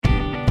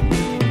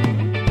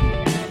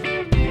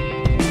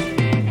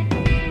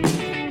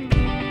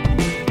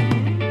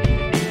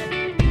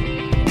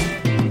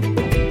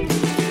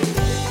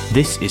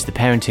This is the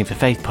Parenting for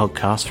Faith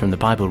podcast from the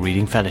Bible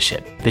Reading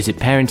Fellowship. Visit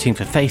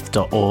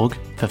parentingforfaith.org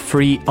for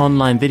free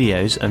online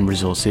videos and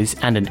resources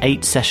and an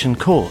 8-session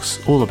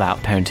course all about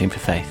parenting for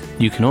faith.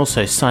 You can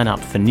also sign up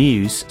for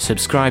news,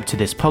 subscribe to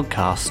this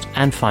podcast,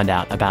 and find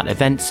out about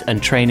events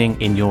and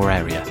training in your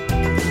area.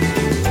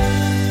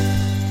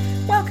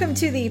 Welcome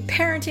to the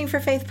Parenting for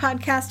Faith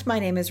podcast. My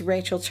name is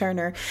Rachel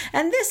Turner,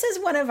 and this is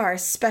one of our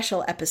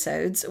special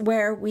episodes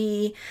where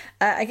we,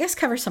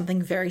 cover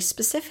something very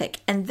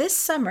specific. And this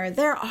summer,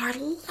 there are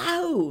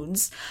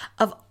loads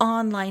of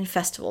online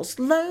festivals,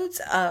 loads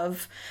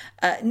of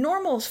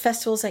normal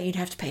festivals that you'd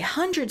have to pay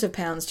hundreds of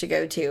pounds to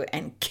go to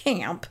and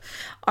camp,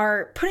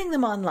 are putting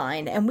them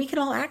online, and we can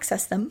all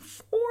access them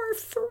for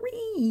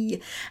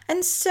free.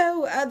 And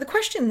so the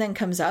question then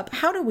comes up,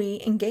 how do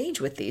we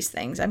engage with these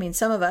things? I mean,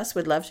 some of us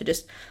would love to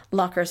just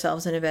lock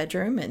ourselves in a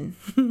bedroom and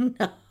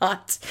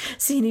not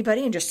see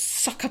anybody and just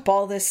suck up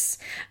all this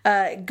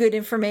good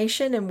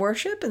information and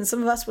worship. And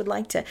some of us would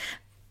like to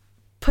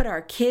put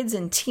our kids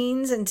and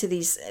teens into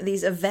these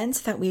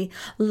events that we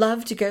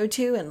love to go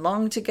to and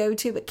long to go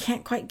to but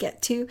can't quite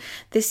get to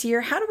this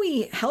year. How do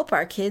we help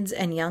our kids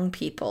and young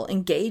people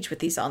engage with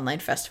these online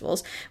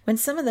festivals when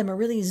some of them are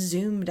really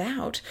zoomed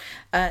out?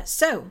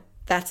 So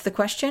that's the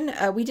question.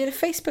 We did a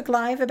Facebook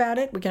Live about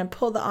it. We're going to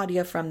pull the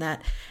audio from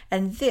that.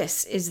 And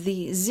this is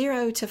the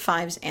 0 to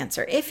 5's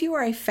answer. If you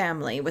are a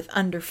family with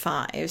under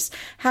 5s,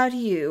 how do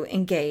you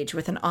engage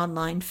with an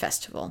online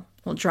festival?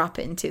 We'll drop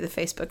into the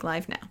Facebook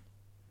Live now.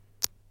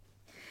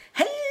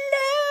 Hello!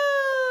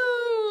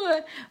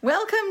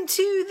 Welcome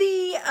to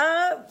the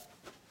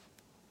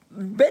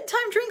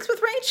Bedtime Drinks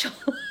with Rachel.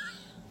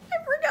 I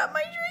forgot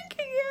my drink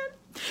again.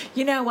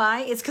 You know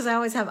why? It's because I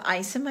always have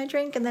ice in my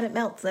drink and then it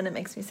melts and it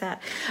makes me sad.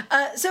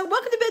 So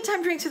welcome to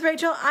Bedtime Drinks with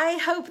Rachel. I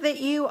hope that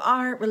you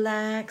are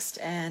relaxed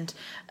and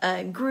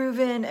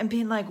grooving and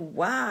being like,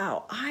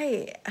 wow,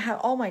 I have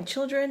all my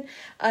children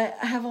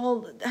have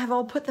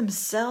all put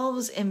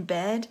themselves in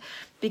bed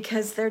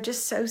because they're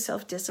just so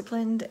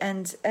self-disciplined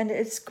and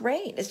it's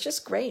great. It's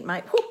just great.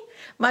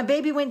 My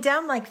baby went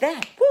down like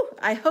that. Woo!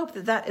 I hope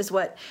that is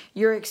what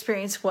your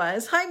experience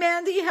was. Hi,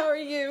 Mandy. How are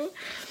you?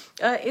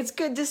 It's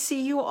good to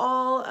see you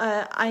all.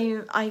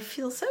 I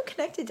feel so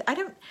connected. I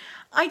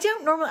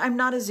don't normally, I'm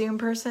not a Zoom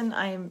person.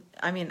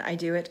 I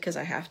do it because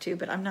I have to,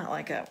 but I'm not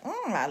like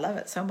I love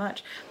it so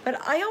much. But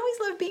I always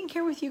love being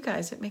here with you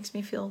guys. It makes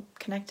me feel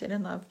connected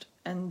and loved,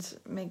 and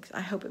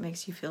I hope it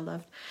makes you feel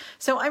loved.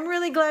 So I'm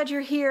really glad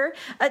you're here.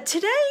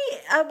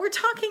 Today, we're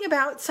talking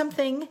about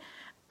something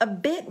a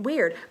bit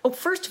weird. Oh,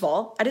 first of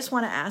all, I just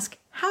want to ask,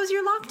 how's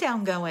your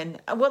lockdown going?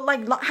 Well,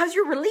 how's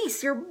your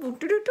release? Your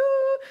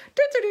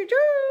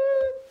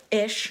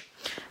ish.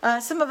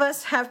 Some of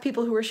us have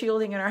people who are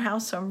shielding in our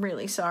house, so I'm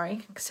really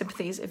sorry.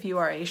 Sympathies if you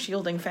are a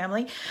shielding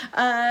family.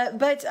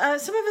 But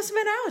some of us have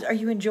been out. Are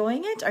you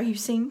enjoying it? Are you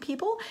seeing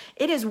people?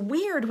 It is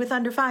weird with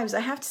under 5s,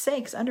 I have to say,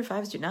 because under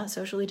 5s do not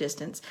socially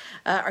distance.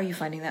 Are you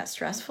finding that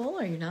stressful?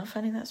 Are you not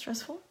finding that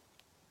stressful?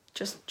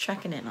 Just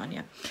checking in on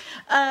you.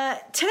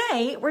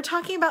 Today, we're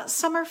talking about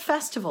summer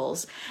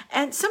festivals.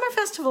 And summer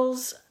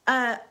festivals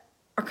are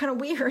kind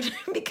of weird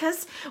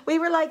because we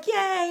were like,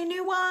 yay,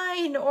 new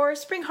wine, or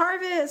spring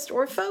harvest,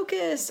 or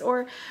focus,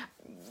 or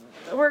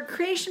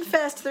Creation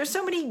Fest. There's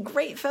so many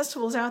great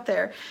festivals out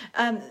there.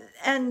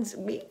 And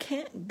we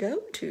can't go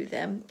to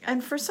them.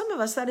 And for some of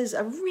us, that is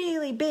a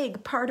really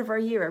big part of our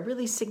year, a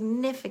really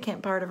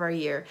significant part of our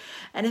year.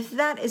 And if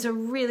that is a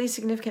really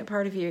significant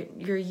part of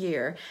your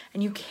year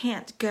and you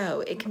can't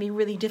go, it can be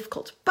really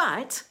difficult.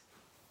 But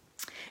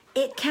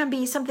it can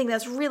be something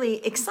that's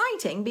really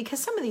exciting because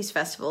some of these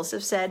festivals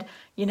have said,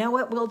 you know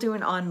what, we'll do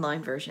an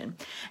online version.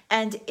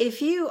 And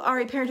if you are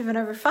a parent of an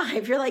over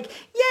 5, you're like,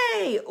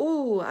 yay,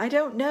 ooh, I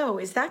don't know,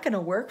 is that going to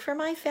work for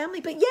my family?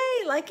 But yay,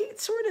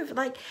 it's sort of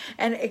like,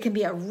 and it can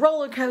be a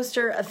roller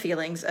coaster of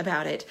feelings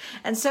about it.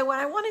 And so what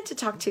I wanted to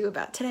talk to you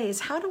about today is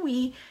how do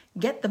we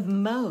get the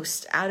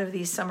most out of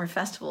these summer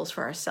festivals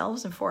for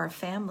ourselves and for our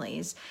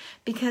families,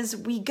 because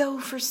we go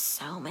for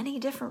so many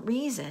different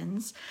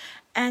reasons.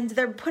 And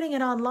they're putting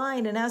it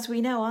online, and as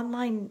we know,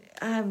 online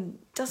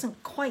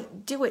doesn't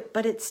quite do it,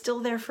 but it's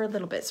still there for a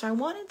little bit. So I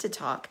wanted to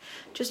talk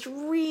just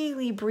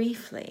really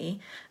briefly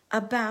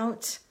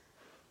about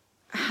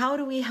how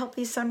do we help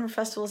these summer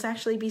festivals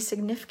actually be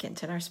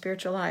significant in our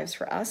spiritual lives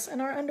for us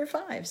and our under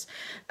 5s.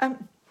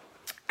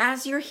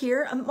 As you're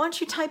here, why don't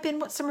you type in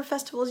what summer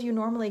festivals you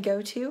normally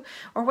go to,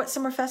 or what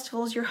summer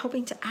festivals you're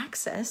hoping to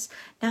access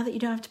now that you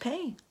don't have to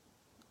pay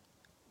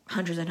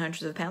hundreds and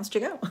hundreds of pounds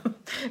to go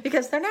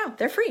because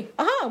they're free.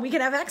 We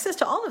can have access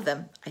to all of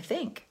them, I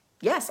think.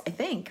 Yes, I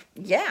think.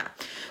 Yeah.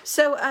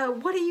 So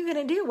what are you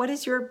going to do? What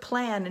is your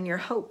plan and your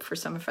hope for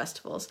summer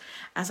festivals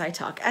as I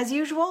talk? As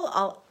usual,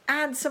 I'll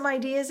add some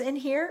ideas in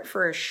here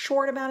for a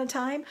short amount of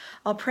time.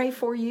 I'll pray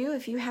for you.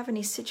 If you have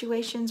any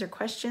situations or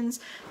questions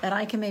that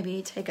I can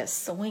maybe take a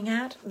swing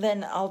at,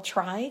 then I'll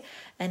try.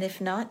 And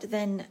if not,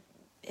 then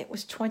it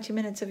was 20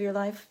 minutes of your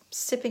life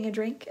sipping a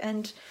drink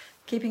and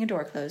keeping a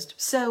door closed.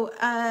 So,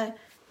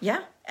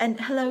 yeah. And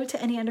hello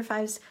to any under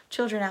 5s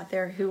children out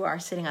there who are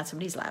sitting on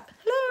somebody's lap.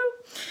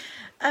 Hello.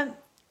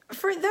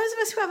 For those of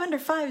us who have under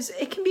fives,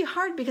 it can be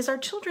hard because our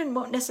children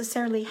won't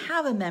necessarily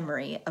have a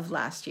memory of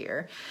last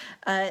year.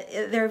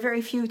 There are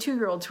very few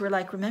 2-year-olds who are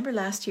like, remember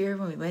last year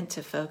when we went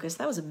to Focus?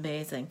 That was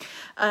amazing.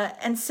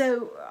 And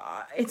so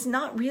it's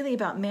not really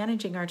about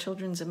managing our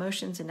children's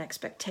emotions and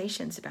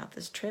expectations about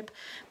this trip,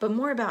 but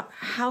more about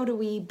how do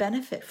we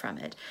benefit from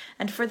it.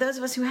 And for those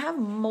of us who have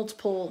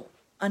multiple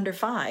under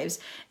fives,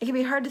 it can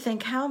be hard to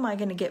think, how am I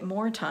going to get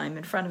more time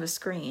in front of a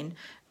screen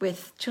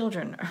with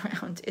children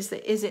around? Is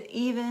it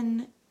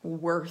even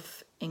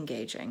worth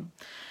engaging?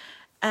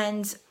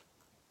 And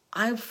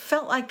I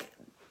felt like,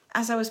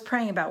 as I was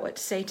praying about what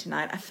to say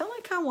tonight, I felt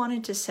like I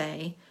wanted to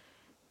say,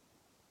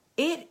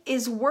 it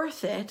is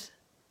worth it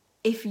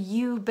if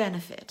you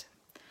benefit.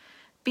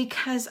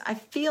 Because I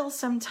feel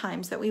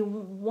sometimes that we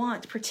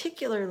want,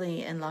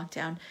 particularly in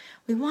lockdown,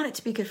 we want it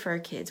to be good for our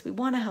kids. We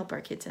want to help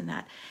our kids in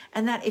that.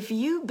 And that if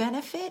you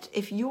benefit,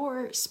 if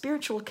your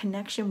spiritual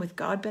connection with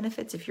God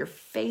benefits, if your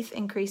faith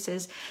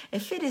increases,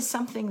 if it is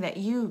something that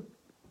you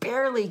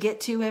barely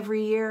get to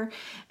every year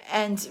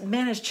and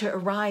manage to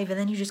arrive, and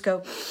then you just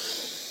go,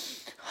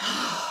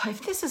 oh,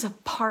 if this is a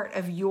part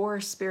of your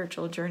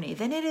spiritual journey,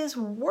 then it is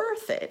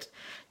worth it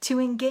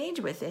to engage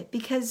with it,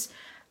 because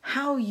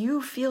how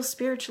you feel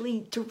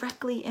spiritually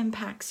directly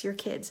impacts your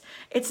kids.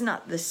 It's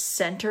not the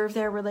center of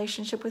their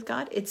relationship with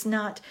God. It's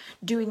not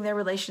doing their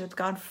relationship with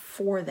God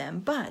for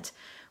them. But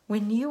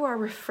when you are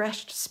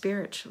refreshed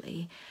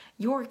spiritually,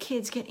 your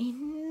kids get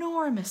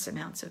enormous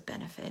amounts of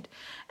benefit.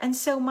 And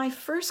so my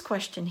first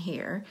question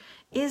here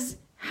is,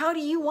 how do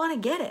you want to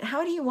get it?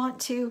 How do you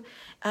want to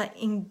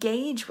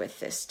engage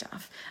with this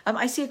stuff?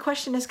 I see a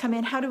question has come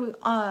in. How do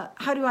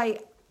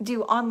I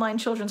do online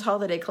children's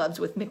holiday clubs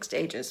with mixed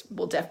ages?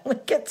 We'll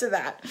definitely get to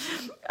that.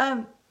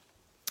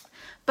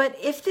 But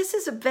if this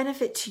is a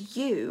benefit to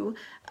you,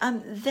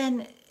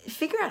 then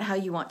figure out how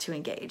you want to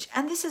engage.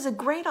 And this is a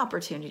great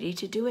opportunity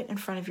to do it in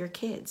front of your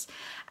kids.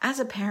 As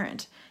a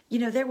parent,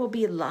 there will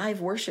be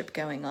live worship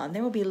going on.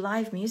 There will be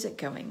live music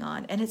going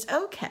on. And it's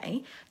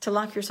okay to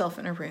lock yourself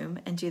in a room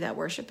and do that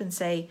worship and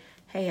say,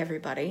 hey,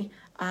 everybody,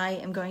 I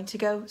am going to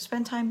go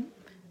spend time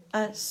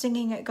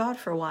singing at God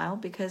for a while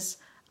because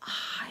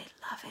I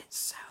love it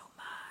so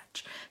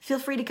much. Feel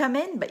free to come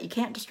in, but you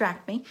can't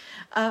distract me.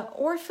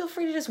 Or feel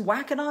free to just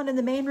whack it on in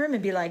the main room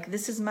and be like,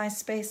 this is my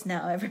space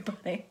now,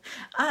 everybody.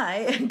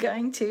 I am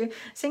going to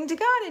sing to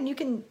God, and you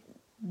can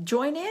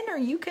join in or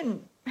you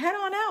can head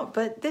on out.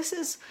 But this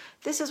is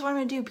what I'm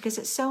going to do, because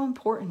it's so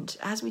important,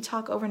 as we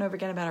talk over and over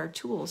again about our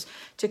tools,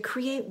 to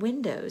create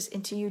windows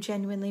into you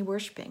genuinely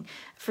worshiping.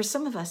 For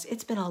some of us,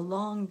 it's been a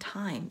long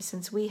time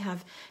since we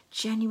have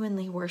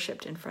genuinely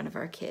worshiped in front of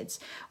our kids,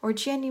 or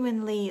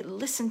genuinely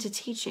listened to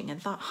teaching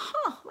and thought,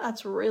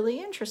 that's really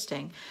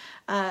interesting.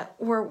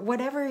 Or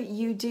whatever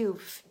you do,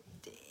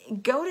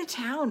 go to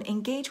town,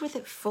 engage with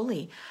it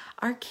fully.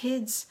 Our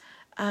kids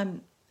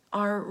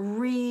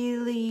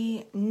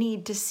really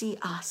need to see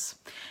us.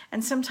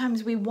 And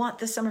sometimes we want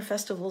the summer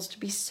festivals to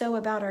be so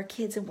about our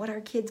kids and what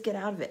our kids get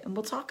out of it. And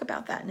we'll talk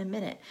about that in a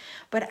minute.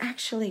 But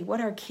actually, what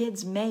our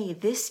kids may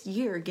this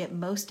year get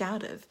most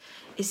out of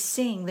is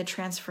seeing the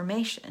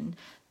transformation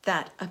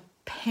that a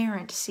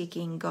parent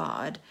seeking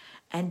God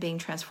and being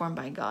transformed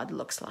by God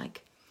looks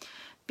like.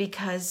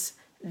 Because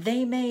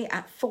they may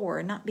at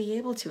 4 not be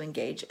able to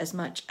engage as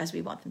much as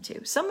we want them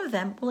to. Some of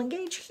them will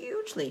engage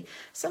hugely.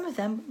 Some of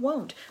them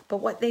won't. But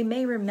what they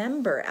may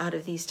remember out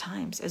of these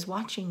times is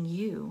watching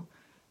you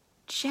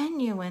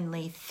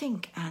genuinely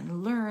think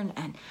and learn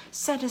and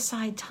set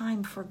aside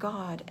time for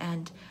God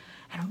and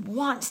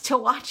wants to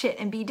watch it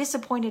and be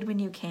disappointed when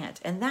you can't.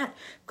 And that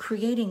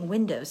creating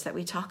windows that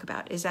we talk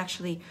about is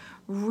actually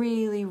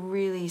really,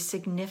 really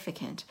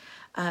significant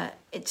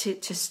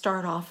to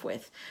start off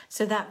with.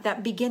 So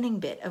that beginning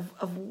bit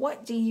of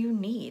what do you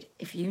need?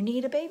 If you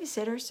need a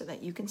babysitter so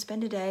that you can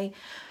spend a day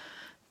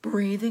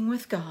breathing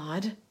with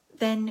God,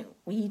 then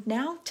we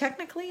now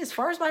technically, as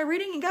far as my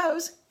reading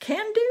goes,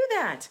 can do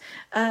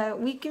that.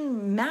 We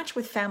can match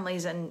with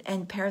families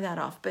and pair that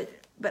off.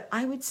 But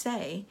I would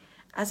say,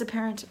 as a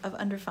parent of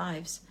under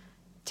 5s,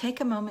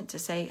 take a moment to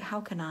say, how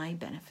can I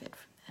benefit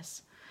from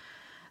this?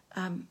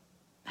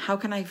 How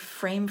can I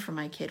frame for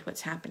my kid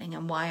what's happening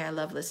and why I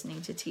love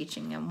listening to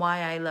teaching and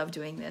why I love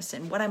doing this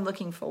and what I'm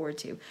looking forward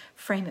to?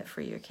 Frame it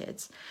for your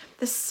kids.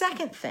 The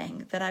second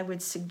thing that I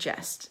would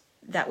suggest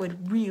that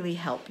would really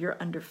help your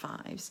under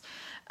 5s,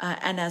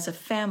 and as a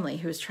family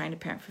who is trying to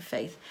parent for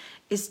faith,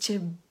 is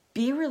to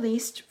be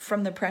released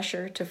from the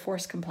pressure to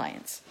force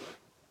compliance.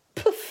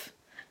 Poof!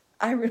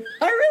 I release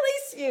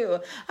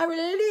you. I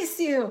release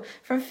you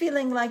from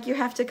feeling like you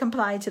have to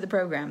comply to the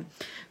program,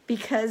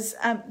 because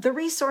the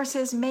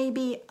resources may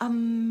be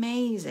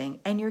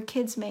amazing and your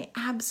kids may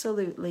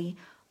absolutely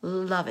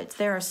love it.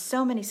 There are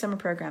so many summer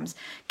programs,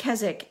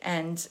 Keswick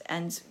and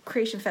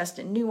Creation Fest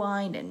and New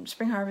Wine and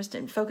Spring Harvest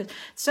and Focus,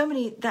 so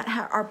many that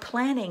are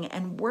planning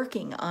and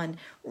working on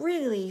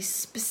really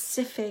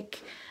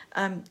specific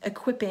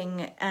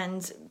equipping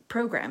and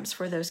programs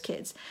for those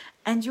kids.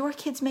 And your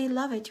kids may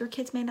love it, your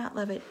kids may not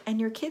love it, and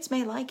your kids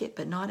may like it,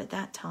 but not at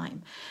that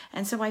time.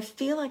 And so I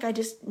feel like I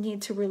just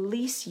need to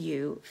release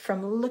you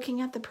from looking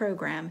at the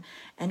program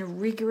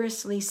and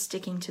rigorously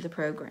sticking to the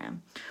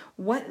program.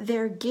 What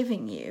they're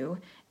giving you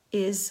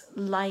is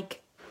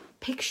like,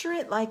 picture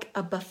it like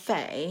a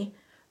buffet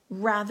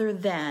rather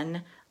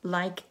than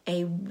like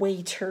a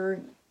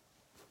waiter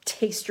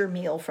taster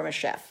meal from a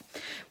chef.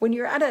 When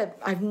you're at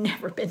I've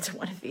never been to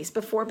one of these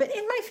before, but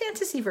in my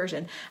fantasy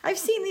version, I've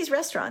seen these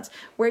restaurants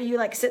where you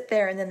like sit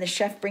there and then the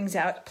chef brings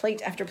out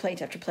plate after plate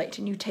after plate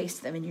and you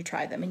taste them and you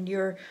try them. And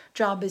your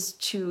job is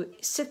to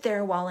sit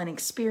there while an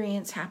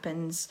experience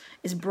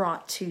is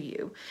brought to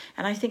you.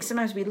 And I think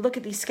sometimes we look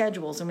at these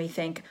schedules and we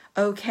think,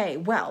 okay,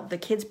 well, the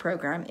kids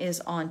program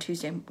is on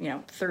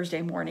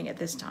Thursday morning at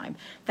this time.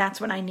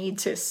 That's when I need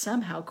to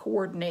somehow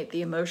coordinate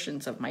the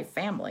emotions of my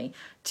family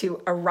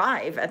to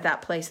arrive at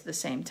that place at the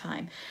same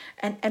time.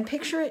 And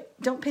picture it,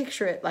 don't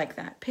picture it like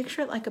that.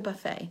 Picture it like a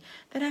buffet,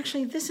 that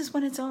actually this is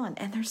when it's on,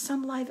 and there's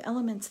some live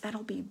elements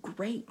that'll be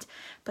great.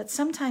 But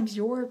sometimes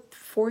your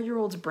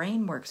 4-year-old's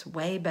brain works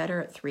way better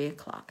at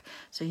 3:00.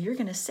 So you're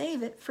going to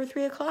save it for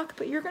 3:00,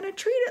 but you're going to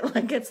treat it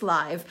like it's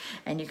live,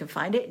 and you can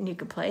find it and you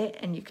can play it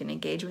and you can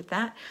engage with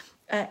that.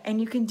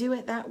 And you can do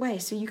it that way.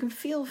 So you can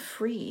feel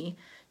free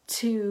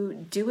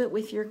to do it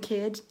with your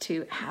kid,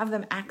 to have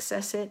them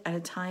access it at a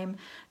time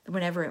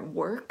whenever it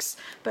works.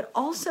 But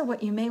also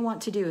what you may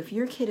want to do, if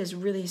your kid is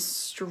really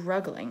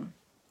struggling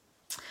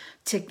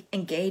to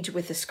engage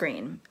with the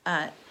screen,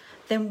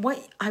 then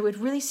what I would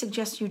really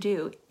suggest you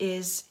do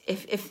is,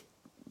 if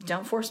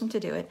don't force them to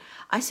do it,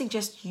 I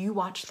suggest you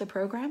watch the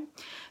program,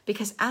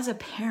 because as a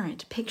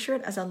parent, picture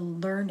it as a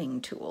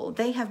learning tool.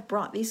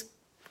 These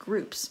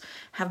groups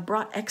have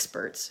brought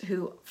experts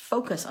who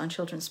focus on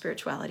children's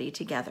spirituality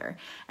together.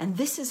 And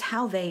this is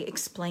how they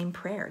explain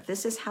prayer.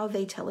 This is how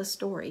they tell a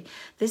story.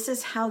 This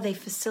is how they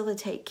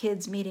facilitate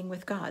kids meeting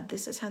with God.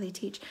 This is how they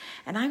teach.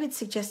 And I would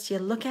suggest you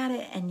look at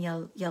it and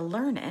you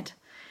learn it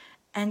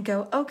and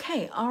go,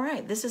 okay, all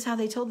right, this is how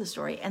they told the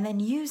story. And then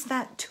use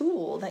that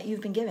tool that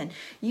you've been given.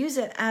 Use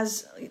it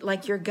as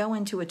like you're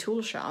going to a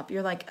tool shop.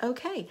 You're like,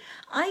 okay,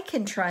 I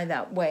can try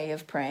that way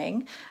of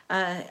praying.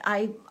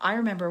 I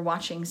remember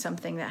watching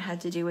something that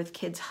had to do with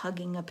kids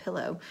hugging a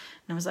pillow.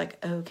 And I was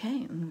like,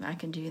 okay, I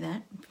can do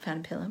that.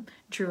 Found a pillow,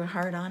 drew a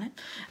heart on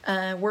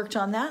it, worked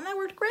on that, and that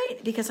worked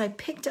great because I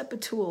picked up a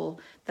tool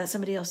that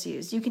somebody else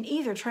used. You can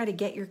either try to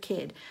get your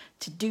kid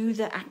to do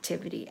the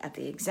activity at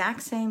the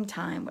exact same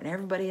time when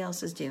everybody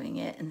else is doing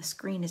it and the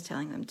screen is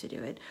telling them to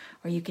do it,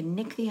 or you can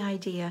nick the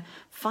idea,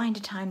 find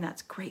a time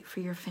that's great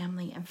for your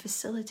family and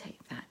facilitate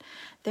that.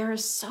 There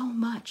is so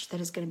much that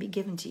is going to be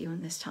given to you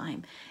in this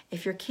time.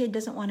 If your kid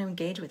doesn't want to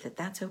engage with it,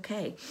 that's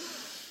okay.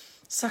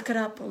 Suck it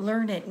up,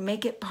 learn it,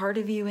 make it part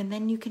of you, and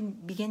then you can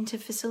begin to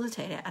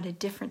facilitate it at a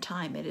different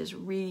time. It is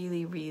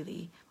really,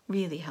 really,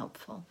 really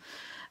helpful.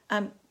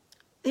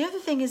 The other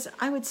thing is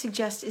I would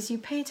suggest is you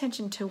pay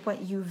attention to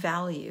what you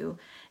value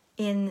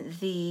in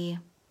the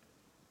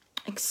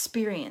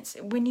experience.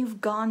 When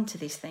you've gone to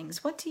these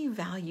things, what do you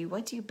value?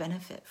 What do you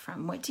benefit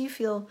from? What do you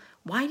feel?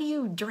 Why do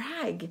you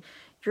drag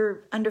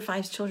your under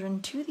 5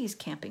 children to these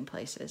camping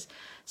places?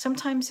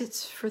 Sometimes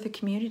it's for the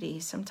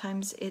community.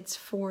 Sometimes it's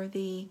for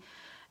the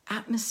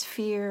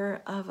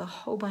atmosphere of a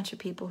whole bunch of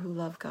people who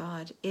love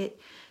God.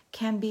 It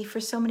can be for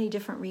so many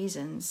different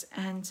reasons.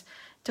 And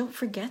don't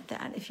forget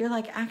that. If you're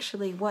like,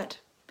 actually, what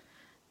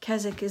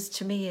Keswick is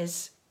to me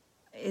is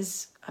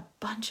a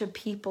bunch of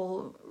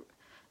people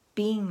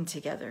being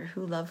together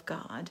who love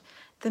God,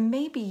 then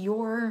maybe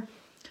your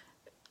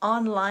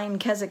online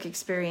Keswick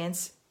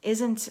experience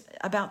isn't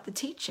about the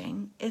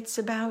teaching. It's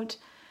about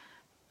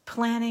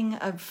planning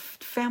a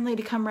family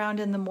to come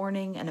around in the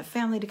morning and a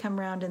family to come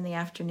around in the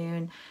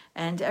afternoon,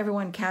 and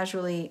everyone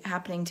casually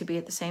happening to be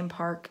at the same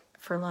park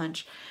for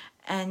lunch,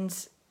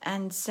 and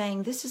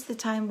saying this is the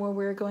time where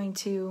we're going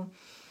to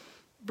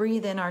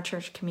breathe in our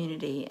church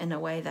community in a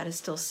way that is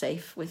still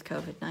safe with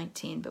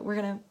COVID-19. But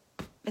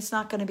it's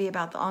not going to be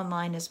about the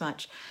online as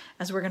much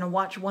as we're going to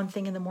watch one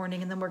thing in the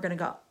morning and then we're going to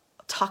go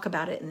talk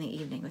about it in the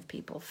evening with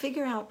people.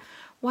 Figure out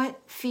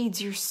what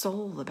feeds your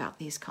soul about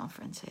these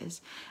conferences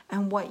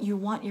and what you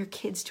want your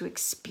kids to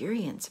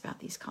experience about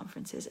these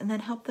conferences, and then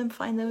help them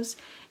find those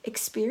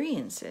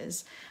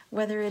experiences,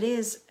 whether it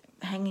is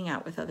hanging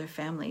out with other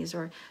families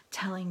or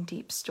telling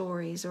deep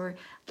stories or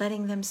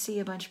letting them see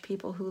a bunch of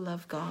people who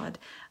love God.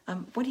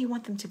 What do you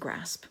want them to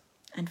grasp?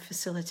 And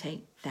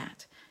facilitate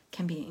that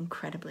can be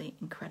incredibly,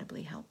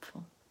 incredibly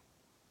helpful.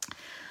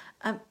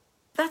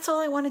 That's all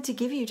I wanted to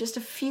give you, just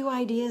a few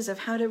ideas of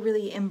how to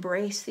really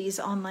embrace these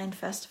online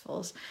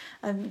festivals.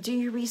 Do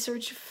your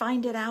research,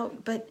 find it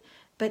out, but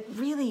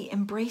really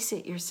embrace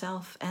it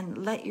yourself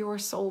and let your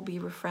soul be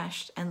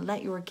refreshed and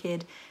let your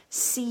kid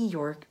see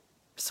your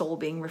soul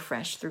being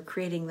refreshed through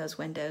creating those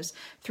windows,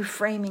 through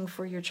framing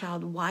for your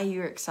child why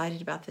you're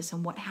excited about this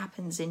and what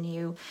happens in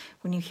you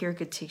when you hear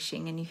good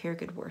teaching and you hear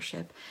good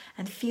worship.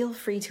 And feel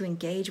free to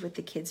engage with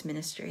the kids'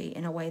 ministry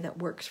in a way that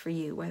works for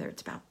you, whether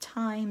it's about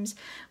times,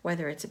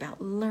 whether it's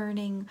about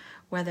learning,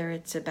 whether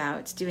it's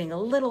about doing a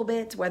little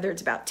bit, whether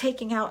it's about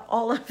taking out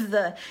all of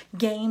the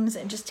games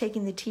and just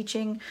taking the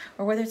teaching,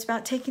 or whether it's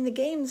about taking the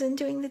games and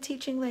doing the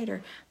teaching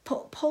later.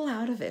 Pull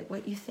out of it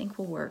what you think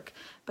will work,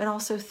 but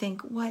also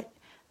think, what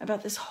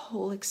about this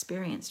whole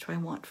experience do I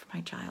want for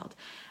my child?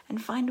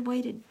 And find a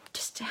way to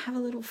just to have a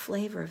little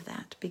flavor of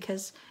that,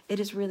 because it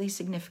is really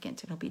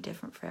significant. It'll be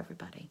different for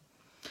everybody.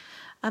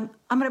 I'm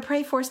going to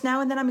pray for us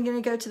now, and then I'm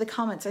going to go to the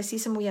comments. I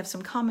see we have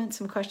some comments,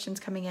 some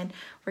questions coming in.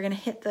 We're going to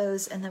hit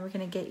those, and then we're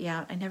going to get you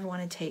out. I never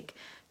want to take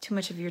too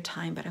much of your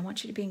time, but I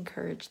want you to be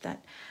encouraged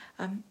that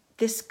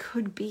this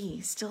could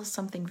be still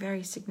something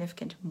very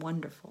significant and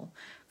wonderful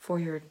for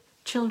your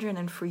children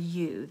and for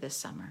you this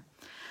summer.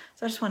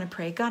 So I just want to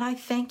pray. God, I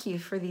thank you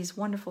for these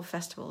wonderful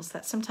festivals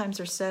that sometimes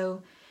are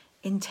so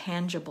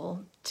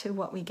intangible to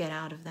what we get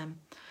out of them.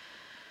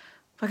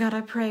 But God,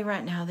 I pray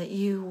right now that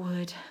you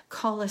would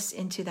call us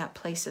into that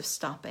place of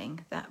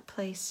stopping, that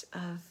place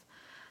of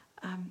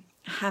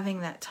having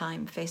that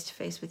time face to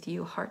face with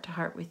you, heart to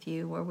heart with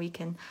you, where we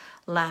can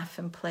laugh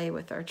and play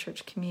with our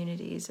church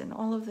communities and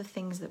all of the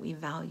things that we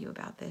value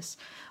about this,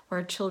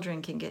 where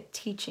children can get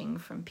teaching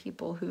from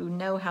people who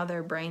know how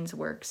their brains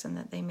works and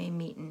that they may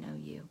meet and know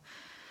you.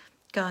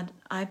 God,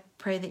 I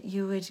pray that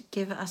you would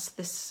give us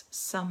this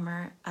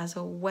summer as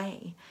a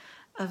way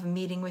of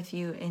meeting with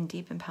you in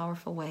deep and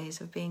powerful ways,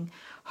 of being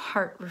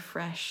heart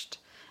refreshed.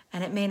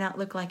 And it may not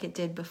look like it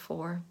did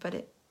before, but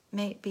it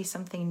may be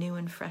something new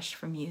and fresh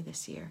from you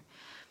this year.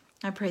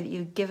 I pray that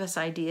you give us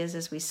ideas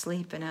as we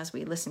sleep and as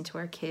we listen to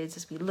our kids,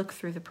 as we look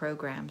through the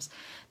programs,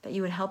 that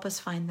you would help us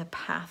find the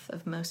path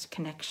of most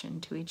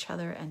connection to each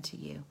other and to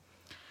you.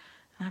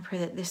 And I pray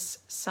that this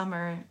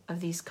summer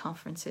of these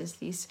conferences,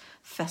 these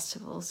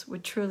festivals,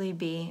 would truly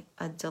be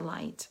a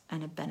delight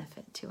and a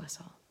benefit to us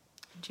all.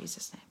 In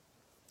Jesus' name,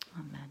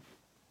 amen.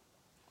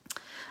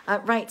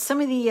 Right,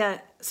 some of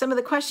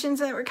the questions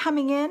that were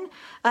coming in.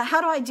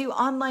 How do I do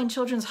online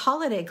children's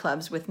holiday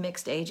clubs with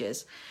mixed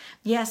ages?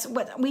 Yes,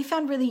 what we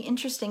found really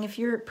interesting, if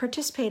you're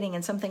participating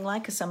in something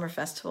like a summer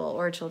festival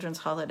or a children's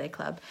holiday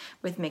club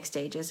with mixed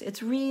ages,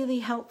 it's really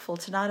helpful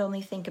to not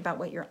only think about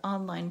what your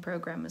online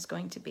program is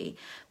going to be,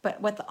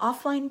 but what the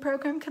offline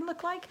program can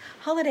look like.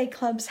 Holiday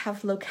clubs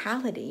have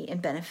locality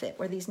and benefit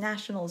where these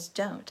nationals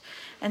don't.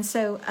 And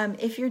so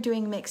if you're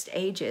doing mixed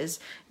ages,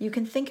 you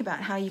can think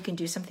about how you can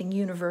do something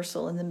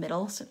universal in the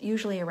middle, so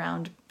usually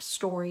around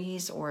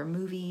stories or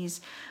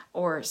movies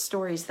or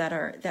stories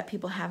that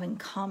people have in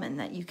common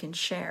that you can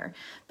share,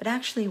 but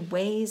actually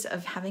ways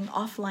of having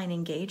offline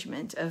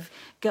engagement, of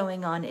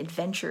going on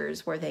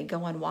adventures where they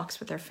go on walks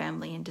with their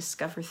family and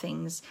discover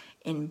things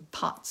in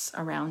pots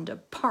around a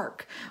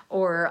park,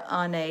 or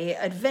on a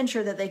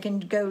adventure that they can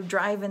go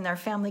drive in their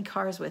family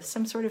cars with,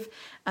 some sort of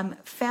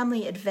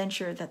family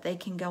adventure that they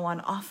can go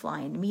on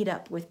offline, meet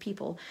up with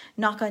people,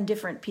 knock on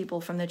different people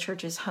from the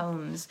church's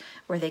homes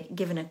where they're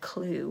given a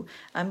clue.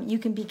 You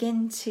can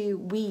begin to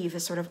weave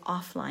a sort of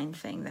offline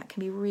thing that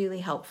can be really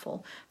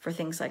helpful for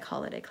things like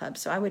holiday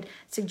clubs. So I would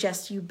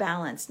suggest you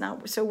balance,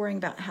 not so worrying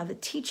about how the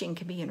teaching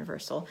can be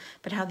universal,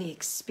 but how the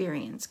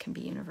experience can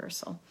be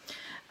universal.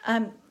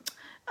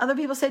 Other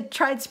people said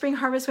tried Spring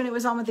Harvest when it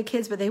was on with the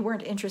kids, but they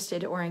weren't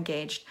interested or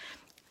engaged.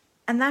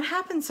 And that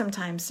happens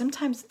sometimes.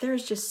 Sometimes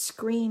there's just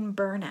screen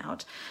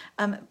burnout.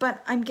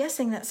 But I'm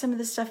guessing that some of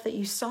the stuff that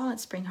you saw at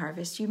Spring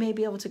Harvest, you may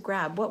be able to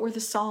grab. What were the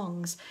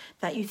songs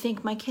that you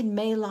think my kid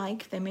may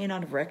like? They may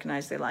not have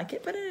recognized they like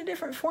it, but in a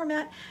different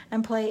format,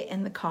 and play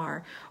in the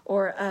car.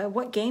 Or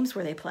what games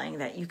were they playing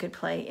that you could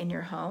play in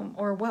your home?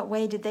 Or what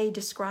way did they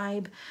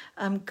describe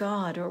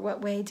God? Or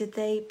what way did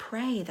they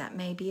pray? That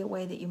may be a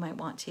way that you might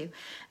want to.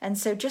 And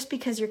so just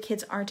because your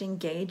kids aren't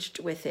engaged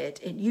with it,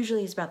 it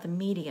usually is about the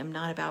medium,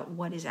 not about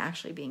what is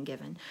actually being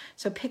given.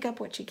 So pick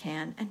up what you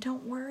can, and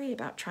don't worry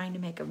about trying to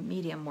make a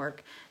medium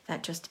work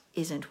that just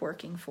isn't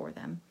working for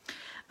them.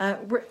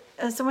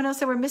 Someone else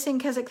said we're missing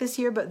Keswick this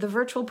year, but the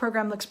virtual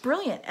program looks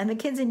brilliant, and the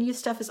kids and youth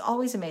stuff is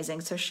always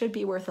amazing, so should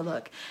be worth a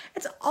look.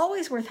 It's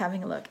always worth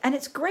having a look, and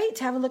it's great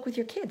to have a look with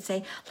your kids.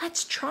 Say,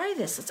 let's try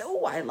this. It's,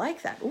 oh, I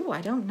like that. Oh,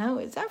 I don't know.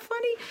 Is that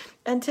funny?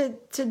 And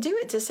to do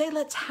it, to say,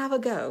 let's have a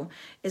go,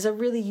 is a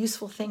really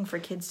useful thing for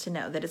kids to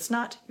know, that it's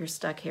not you're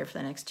stuck here for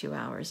the next 2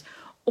 hours,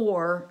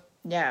 or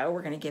no,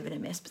 we're going to give it a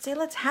miss. But say,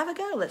 let's have a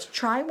go. Let's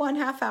try 1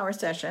 half-hour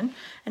session.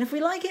 And if we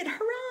like it,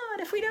 hurrah.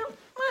 And if we don't,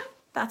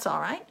 that's all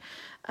right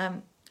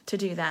to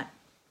do that.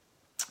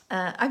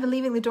 I've been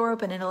leaving the door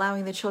open and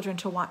allowing the children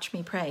to watch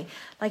me pray.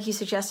 Like you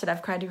suggested,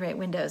 I've cried to great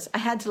windows. I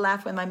had to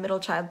laugh when my middle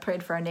child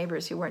prayed for our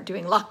neighbors who weren't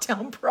doing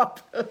lockdown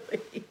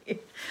properly.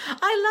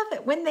 I love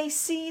it when they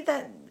see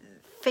that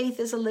faith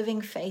is a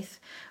living faith.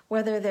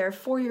 Whether they're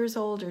 4 years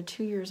old or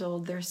 2 years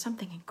old, there's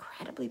something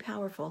incredibly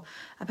powerful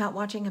about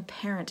watching a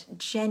parent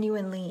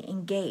genuinely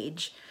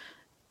engage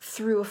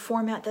through a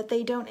format that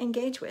they don't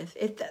engage with.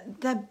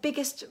 The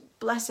biggest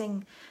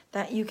blessing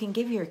that you can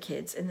give your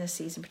kids in this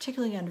season,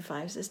 particularly under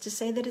 5s, is to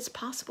say that it's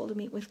possible to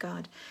meet with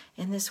God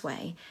in this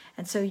way.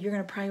 And so you're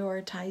going to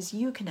prioritize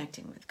you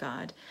connecting with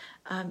God,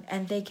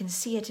 and they can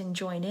see it and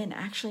join in.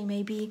 Actually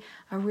may be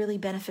a really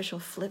beneficial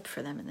flip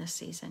for them in this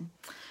season.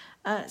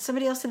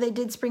 Somebody else said they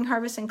did Spring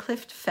Harvest and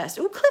Cliff Fest.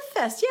 Oh, Cliff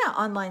Fest, yeah,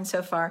 online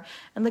so far.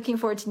 I'm looking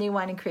forward to New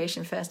Wine and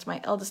Creation Fest.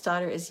 My eldest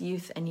daughter is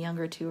youth and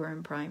younger two are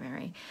in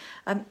primary.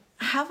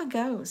 Have a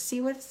go. See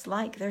what it's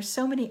like. There's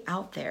so many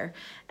out there,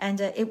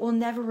 and it will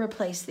never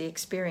replace the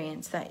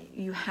experience that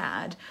you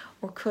had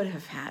or could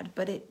have had,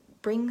 but it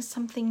brings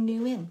something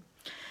new in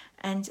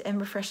and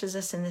refreshes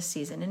us in this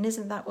season. And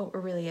isn't that what we're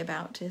really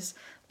about? Is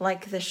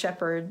like the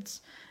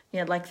shepherds,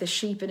 like the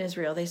sheep in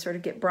Israel, they sort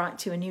of get brought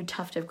to a new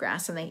tuft of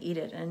grass and they eat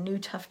it, and a new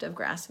tuft of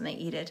grass and they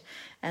eat it.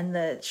 And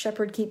the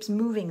shepherd keeps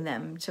moving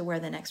them to where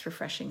the next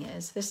refreshing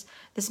is.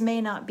 This may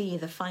not be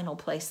the final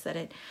place that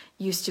it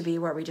used to be,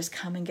 where we just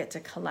come and get to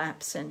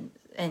collapse and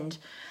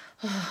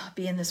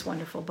be in this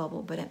wonderful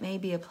bubble, but it may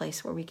be a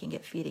place where we can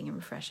get feeding and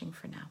refreshing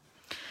for now.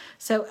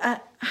 So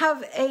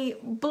have a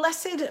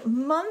blessed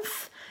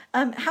month.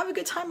 Have a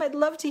good time. I'd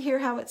love to hear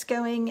how it's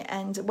going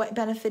and what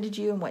benefited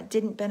you and what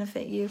didn't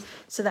benefit you,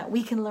 so that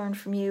we can learn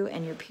from you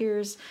and your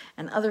peers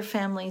and other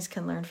families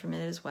can learn from it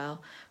as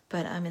well.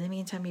 But in the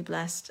meantime, be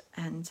blessed,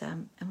 and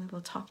we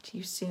will talk to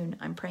you soon.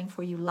 I'm praying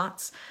for you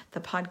lots. The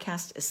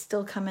podcast is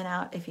still coming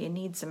out. If you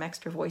need some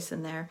extra voice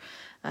in there,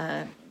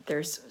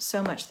 there's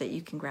so much that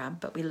you can grab.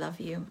 But we love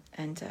you,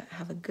 and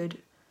have a good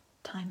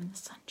time in the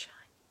sunshine.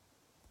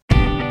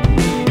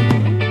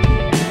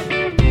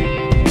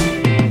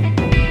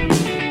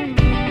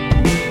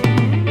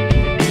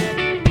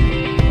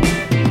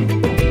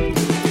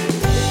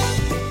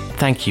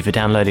 Thank you for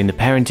downloading the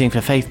Parenting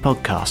for Faith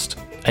podcast.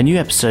 A new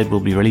episode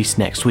will be released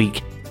next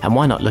week, and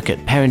why not look at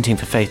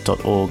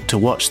parentingforfaith.org to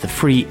watch the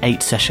free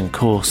 8-session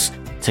course,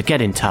 to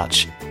get in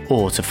touch,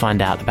 or to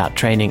find out about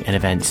training and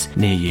events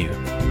near you.